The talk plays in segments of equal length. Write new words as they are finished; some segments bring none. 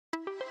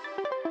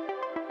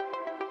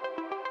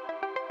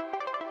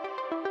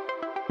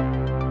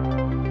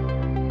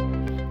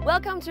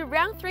Welcome to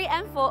round 3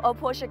 and 4 of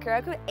Porsche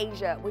Carrera Cup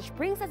Asia, which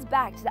brings us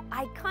back to the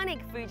iconic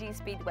Fuji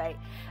Speedway.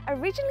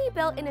 Originally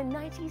built in the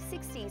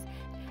 1960s,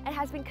 it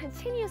has been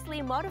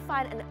continuously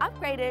modified and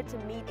upgraded to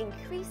meet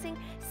increasing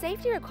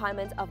safety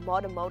requirements of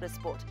modern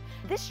motorsport.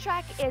 This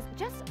track is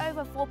just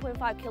over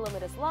 4.5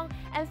 kilometers long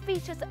and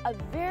features a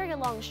very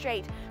long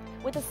straight,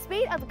 with the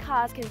speed of the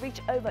cars can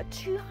reach over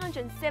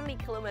 270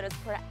 kilometers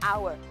per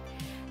hour.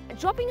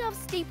 Dropping off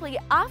steeply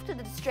after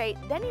the straight,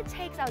 then it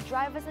takes our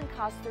drivers and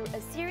cars through a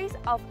series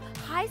of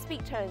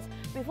high-speed turns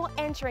before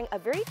entering a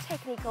very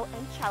technical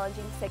and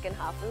challenging second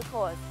half of the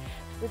course,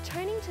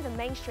 returning to the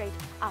main straight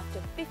after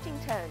 15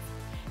 turns.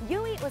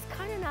 Yuey was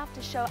kind enough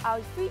to show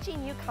our Fuji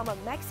newcomer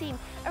Maxime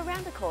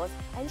around the course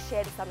and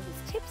shared some of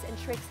his tips and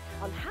tricks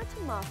on how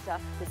to master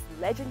this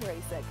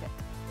legendary circuit.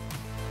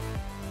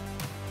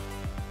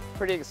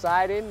 Pretty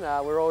exciting.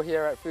 We're all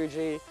here at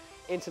Fuji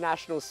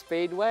International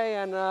Speedway,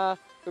 and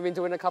we've been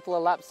doing a couple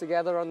of laps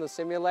together on the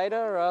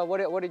simulator.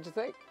 What did you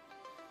think?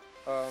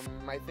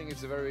 I think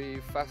it's a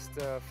very fast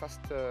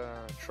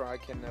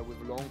track, and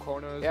with long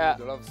corners, Yeah.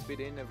 with a lot of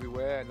speed in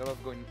everywhere and a lot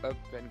of going up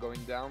and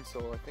going down, so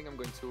I think I'm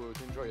going to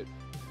enjoy it.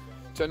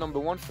 Turn number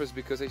 1 first,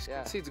 because I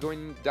can see it's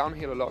going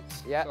downhill a lot.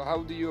 Yeah. So how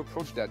do you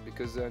approach that?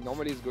 Because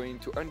normally it's going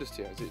to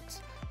understeer.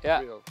 It's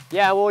real.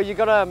 Yeah, well, you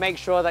gotta make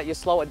sure that you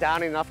slow it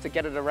down enough to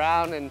get it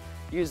around and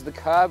use the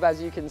curb.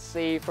 As you can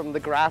see from the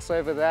grass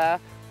over there,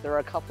 there are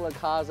a couple of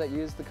cars that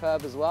use the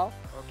curb as well.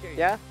 Okay.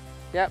 Yeah.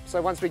 Yep,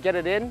 so once we get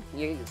it in,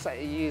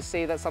 you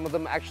see that some of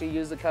them actually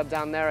use the curb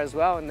down there as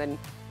well, and then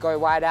go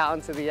wide out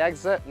onto the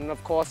exit. And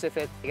of course, if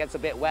it gets a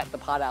bit wet, the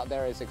part out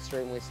there is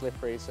extremely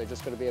slippery, so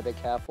just got to be a bit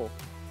careful.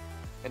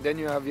 And then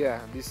you have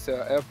this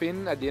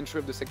hairpin at the entry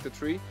of the sector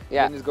 3.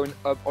 Yeah. And it's going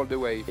up all the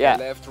way. Yeah.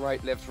 Left,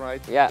 right, left,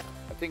 right. Yeah.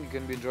 I think it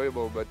can be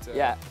enjoyable, but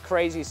yeah,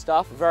 crazy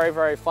stuff. Very,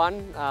 very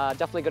fun.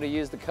 Definitely got to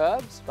use the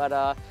curbs,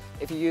 but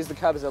if you use the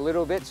curbs a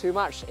little bit too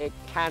much, it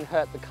can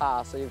hurt the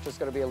car. So you've just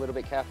got to be a little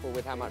bit careful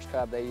with how much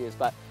curb they use,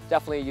 but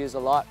definitely use a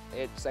lot.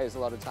 It saves a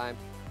lot of time.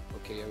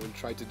 Okay, I will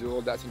try to do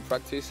all that in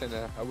practice, and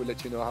I will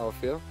let you know how I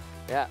feel.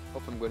 Yeah.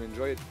 Hope I'm going to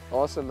enjoy it.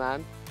 Awesome,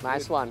 man.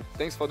 Nice one.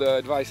 Thanks for the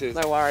advices.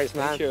 No worries,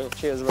 man. Thank you.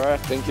 Cheers, bro.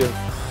 Thank you.